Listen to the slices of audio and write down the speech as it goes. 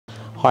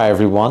Hi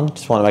everyone,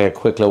 just want to make a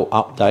quick little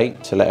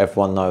update to let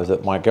everyone know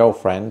that my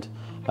girlfriend,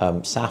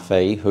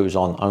 Safi, who's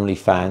on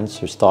OnlyFans,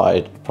 who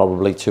started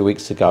probably 2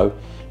 weeks ago,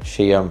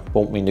 she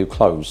bought me new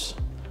clothes.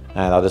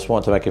 And I just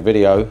wanted to make a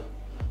video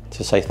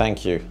to say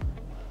thank you.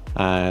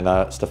 And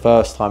it's the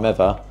first time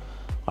ever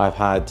I've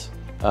had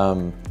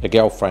a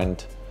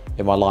girlfriend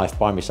in my life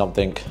buy me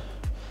something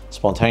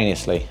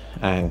spontaneously.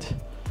 And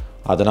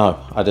I don't know,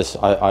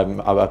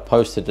 I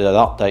posted an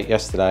update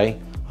yesterday.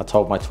 I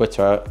told my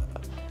Twitter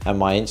and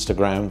my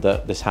Instagram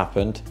that this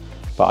happened,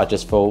 but I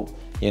just thought,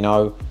 you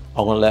know,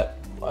 I'm gonna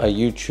let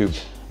YouTube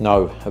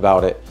know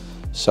about it.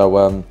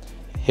 So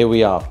here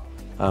we are.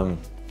 I'm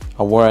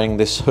wearing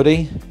this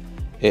hoodie.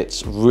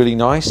 It's really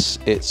nice.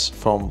 It's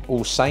from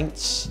All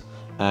Saints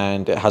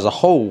and it has a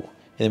hole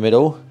in the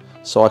middle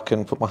so I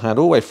can put my hand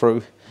all the way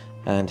through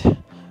and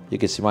you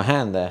can see my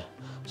hand there.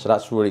 So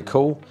that's really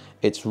cool.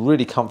 It's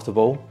really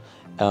comfortable.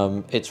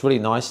 It's really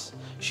nice.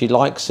 She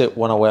likes it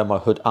when I wear my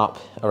hood up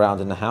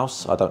around in the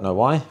house. I don't know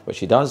why, but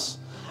she does.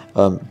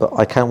 But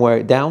I can wear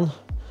it down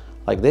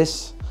like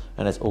this,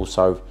 and it's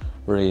also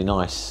really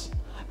nice.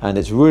 And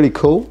it's really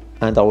cool.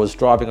 And I was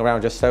driving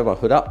around just there with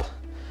my hood up,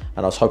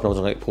 and I was hoping I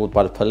wasn't gonna get pulled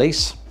by the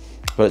police,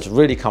 but it's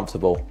really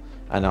comfortable,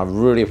 and I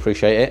really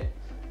appreciate it.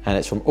 And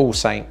it's from All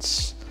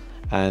Saints,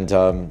 and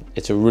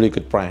it's a really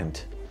good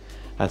brand.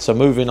 And so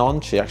moving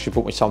on, she actually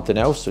bought me something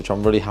else, which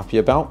I'm really happy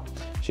about.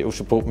 She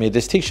also bought me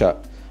this t-shirt.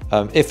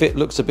 If it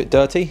looks a bit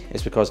dirty,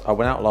 it's because I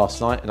went out last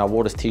night and I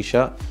wore this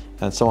t-shirt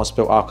and someone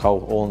spilled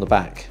alcohol all on the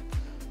back.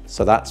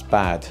 So that's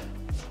bad.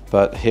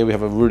 But here we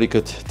have a really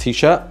good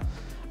t-shirt.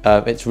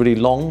 It's really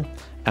long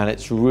and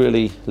it's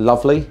really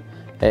lovely.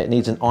 It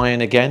needs an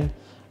iron again.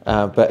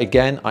 But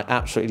again, I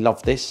absolutely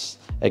love this.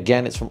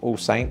 Again, it's from All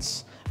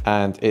Saints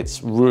and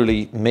it's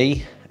really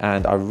me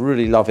and I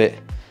really love it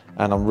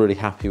and I'm really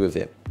happy with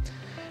it.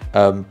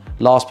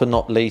 Last but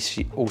not least,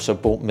 she also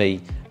bought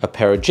me a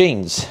pair of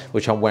jeans,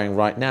 which I'm wearing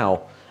right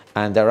now.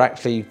 And they're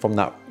actually from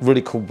that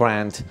really cool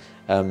brand,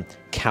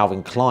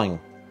 Calvin Klein.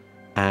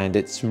 And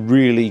it's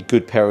really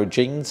good pair of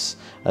jeans.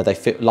 They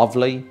fit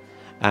lovely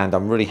and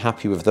I'm really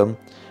happy with them.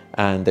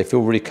 And they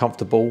feel really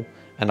comfortable.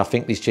 And I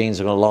think these jeans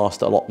are gonna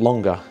last a lot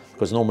longer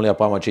because normally I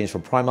buy my jeans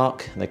from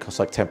Primark and they cost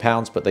like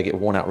 £10, but they get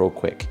worn out real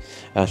quick.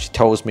 She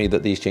tells me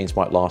that these jeans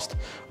might last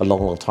a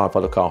long, long time if I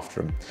look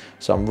after them.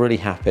 So I'm really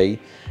happy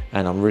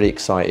and I'm really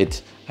excited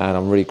and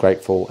I'm really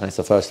grateful. And it's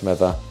the first time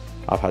ever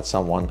I've had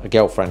someone, a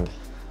girlfriend,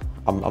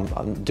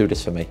 do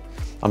this for me.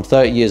 I'm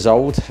 30 years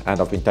old and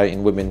I've been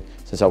dating women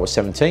since I was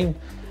 17.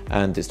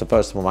 And it's the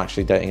first time I'm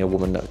actually dating a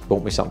woman that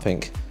bought me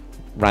something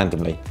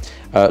randomly.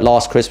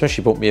 Last Christmas,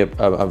 she bought me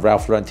a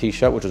Ralph Lauren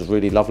t-shirt, which was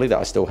really lovely, that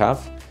I still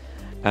have.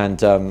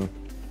 And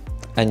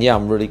yeah,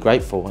 I'm really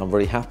grateful, I'm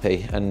really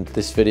happy. And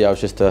this video is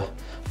just to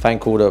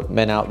thank all the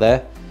men out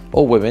there,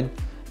 or women,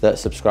 that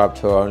subscribe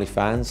to her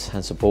OnlyFans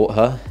and support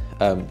her.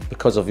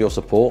 Because of your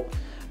support,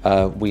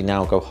 we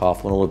now go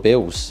half on all the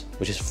bills,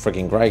 which is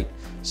frigging great.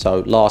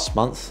 So last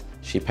month,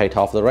 she paid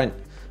half the rent,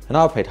 and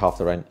I paid half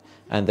the rent.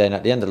 And then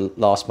at the end of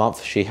last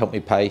month, she helped me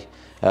pay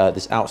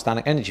this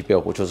outstanding energy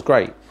bill, which was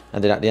great.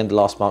 And then at the end of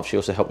last month, she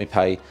also helped me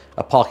pay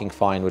a parking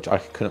fine, which I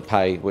couldn't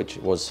pay, which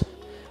was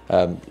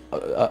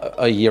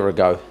a year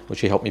ago, which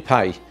she helped me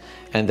pay.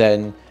 And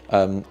then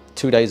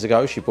 2 days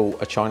ago, she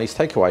bought a Chinese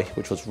takeaway,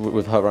 which was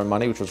with her own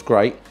money, which was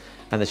great.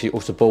 And then she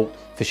also bought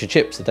fish and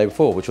chips the day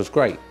before, which was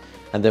great.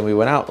 And then we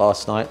went out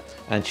last night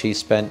and she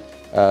spent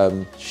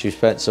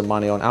some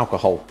money on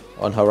alcohol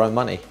on her own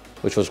money,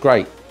 which was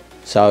great.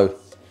 So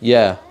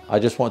yeah, I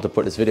just wanted to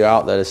put this video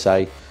out there to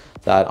say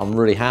that I'm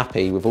really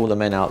happy with all the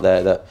men out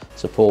there that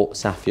support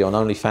Safi on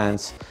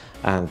OnlyFans.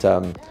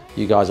 And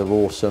you guys are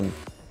awesome.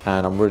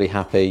 And I'm really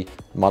happy.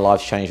 My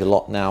life's changed a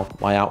lot now.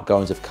 My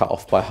outgoings have cut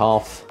off by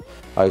half.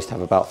 I used to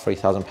have about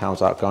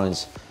 £3,000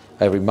 outgoings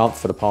every month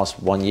for the past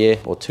 1 year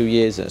or 2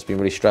 years, and it's been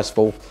really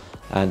stressful.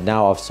 And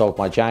now I've sold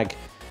my Jag,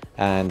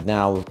 and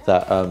now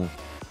that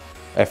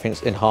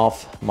everything's in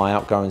half, my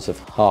outgoings have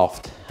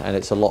halved, and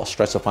it's a lot of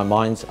stress off my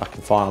mind. I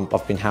can find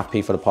I've been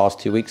happy for the past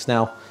 2 weeks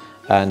now,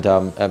 and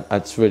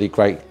it's really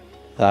great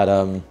that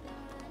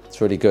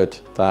it's really good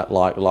that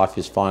like life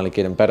is finally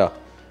getting better.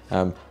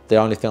 The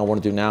only thing I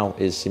want to do now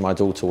is see my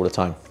daughter all the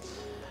time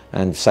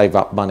and save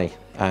up money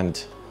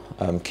and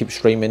keep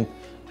streaming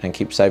and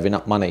keep saving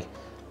up money,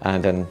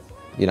 and then,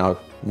 you know,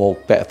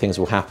 better things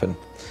will happen.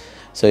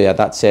 So yeah,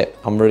 that's it.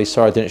 I'm really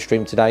sorry I didn't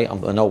stream today.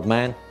 I'm an old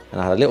man and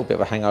I had a little bit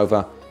of a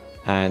hangover,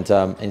 and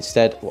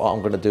instead what I'm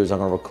going to do is I'm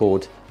going to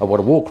record a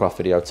World of Warcraft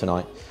video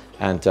tonight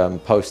and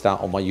post that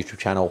on my YouTube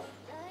channel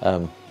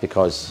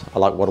because I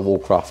like World of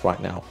Warcraft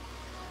right now.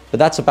 But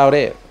that's about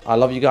it. I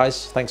love you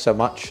guys. Thanks so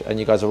much. And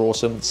you guys are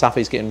awesome.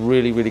 Safi's getting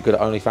really, really good at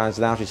OnlyFans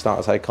now. She's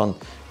starting to take on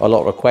a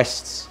lot of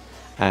requests,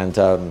 and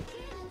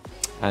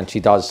she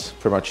does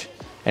pretty much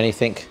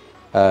anything.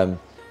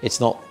 It's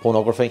not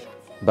pornography,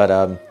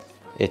 but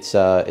it's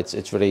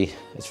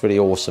really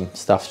awesome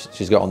stuff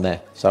she's got on there.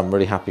 So I'm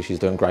really happy she's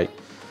doing great.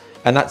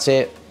 And that's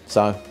it.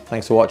 So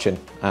thanks for watching,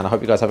 and I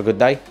hope you guys have a good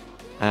day.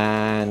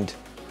 And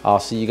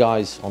I'll see you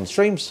guys on the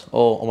streams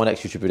or on my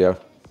next YouTube video.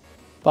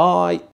 Bye.